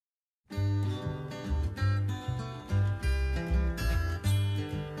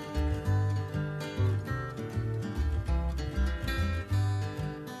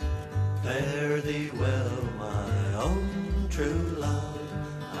fare thee well, my own true love.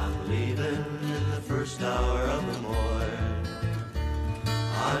 I'm leaving in the first hour of the morn.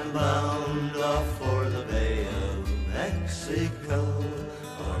 I'm bound off for the Bay of Mexico,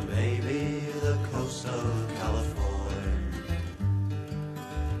 or maybe the coast of California.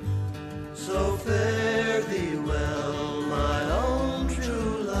 So fare thee well, my own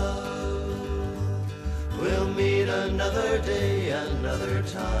true love. We'll meet another day, another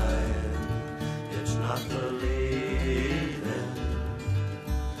time. It's not the leaving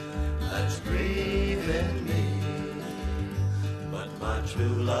that's grieving me, but my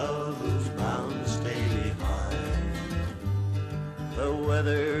true love who's bound to stay behind. The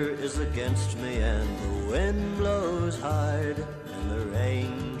weather is against me and the wind blows hard, and the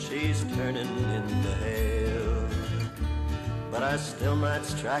rain she's turning into hail. But I still might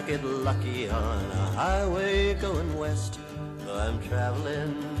strike it lucky on a highway going west, though I'm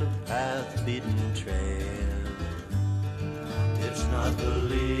traveling the path-beaten trail. It's not the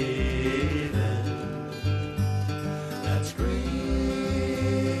leaving that's grieving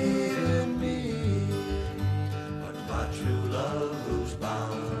me, but my true love who's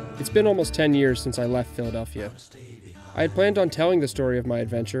bound. It's been almost 10 years since I left Philadelphia. I had planned on telling the story of my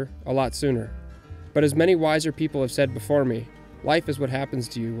adventure a lot sooner, but as many wiser people have said before me, life is what happens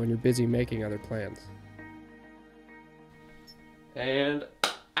to you when you're busy making other plans. And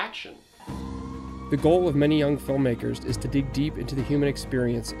action. The goal of many young filmmakers is to dig deep into the human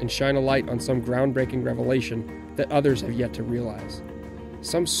experience and shine a light on some groundbreaking revelation that others have yet to realize.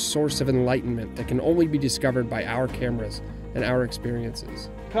 Some source of enlightenment that can only be discovered by our cameras and our experiences.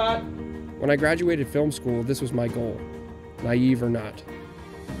 Cut! When I graduated film school, this was my goal, naive or not.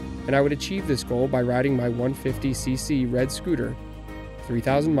 And I would achieve this goal by riding my 150cc red scooter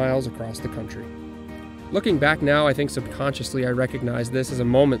 3,000 miles across the country. Looking back now, I think subconsciously I recognize this as a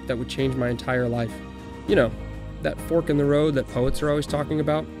moment that would change my entire life. You know, that fork in the road that poets are always talking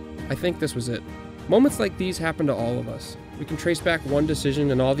about? I think this was it. Moments like these happen to all of us. We can trace back one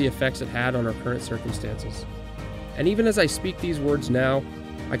decision and all the effects it had on our current circumstances. And even as I speak these words now,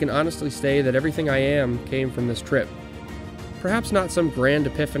 I can honestly say that everything I am came from this trip. Perhaps not some grand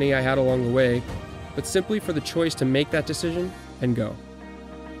epiphany I had along the way, but simply for the choice to make that decision and go.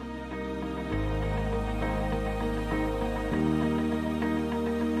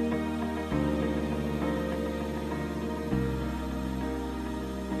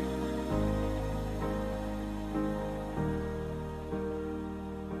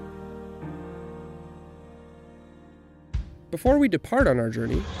 Before we depart on our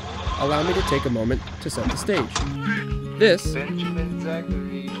journey, allow me to take a moment to set the stage. This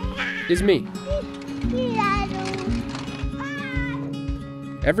is me.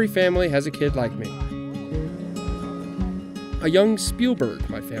 Every family has a kid like me. A young Spielberg,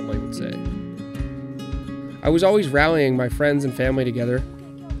 my family would say. I was always rallying my friends and family together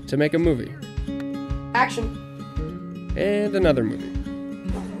to make a movie. Action! And another movie.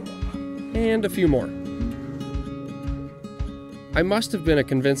 And a few more. I must have been a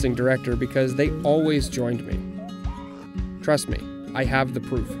convincing director because they always joined me. Trust me, I have the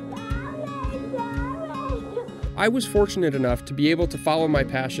proof. I was fortunate enough to be able to follow my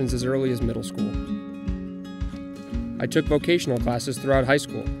passions as early as middle school. I took vocational classes throughout high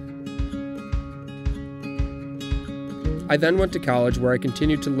school. I then went to college where I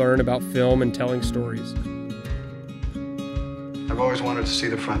continued to learn about film and telling stories. I've always wanted to see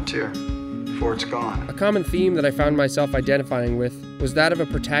the frontier before it's gone. A common theme that I found myself identifying with was that of a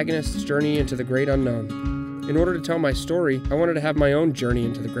protagonist's journey into the great unknown. In order to tell my story, I wanted to have my own journey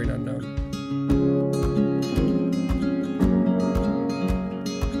into the great unknown.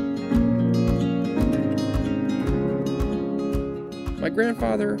 My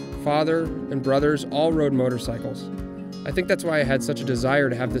grandfather, father, and brothers all rode motorcycles. I think that's why I had such a desire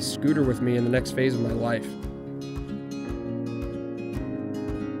to have this scooter with me in the next phase of my life.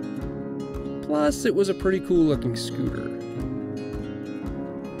 Plus, it was a pretty cool looking scooter.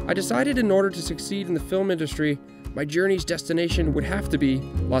 I decided in order to succeed in the film industry, my journey's destination would have to be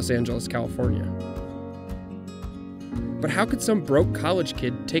Los Angeles, California. But how could some broke college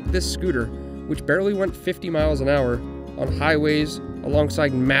kid take this scooter, which barely went 50 miles an hour, on highways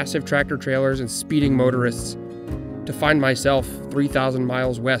alongside massive tractor trailers and speeding motorists, to find myself 3,000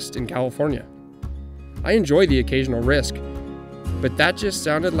 miles west in California? I enjoy the occasional risk, but that just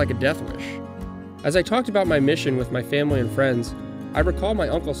sounded like a death wish. As I talked about my mission with my family and friends, I recall my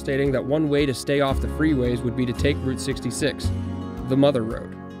uncle stating that one way to stay off the freeways would be to take Route 66, the Mother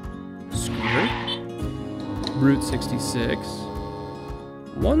Road. Scooter? Route 66.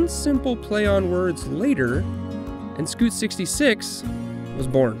 One simple play on words later, and Scoot 66 was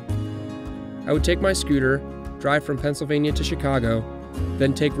born. I would take my scooter, drive from Pennsylvania to Chicago,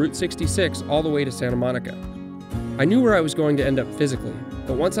 then take Route 66 all the way to Santa Monica. I knew where I was going to end up physically,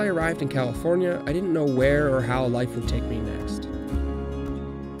 but once I arrived in California, I didn't know where or how life would take me next.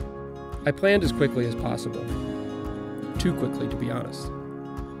 I planned as quickly as possible. Too quickly, to be honest.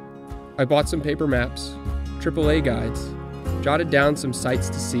 I bought some paper maps, AAA guides, jotted down some sights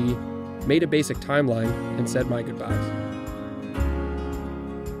to see, made a basic timeline, and said my goodbyes.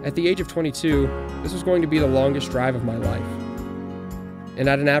 At the age of 22, this was going to be the longest drive of my life. And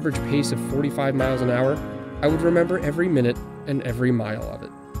at an average pace of 45 miles an hour, I would remember every minute and every mile of it.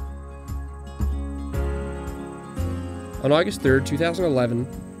 On August 3rd, 2011,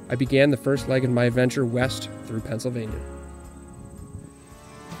 I began the first leg of my adventure west through Pennsylvania.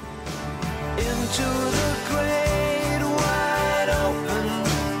 Into the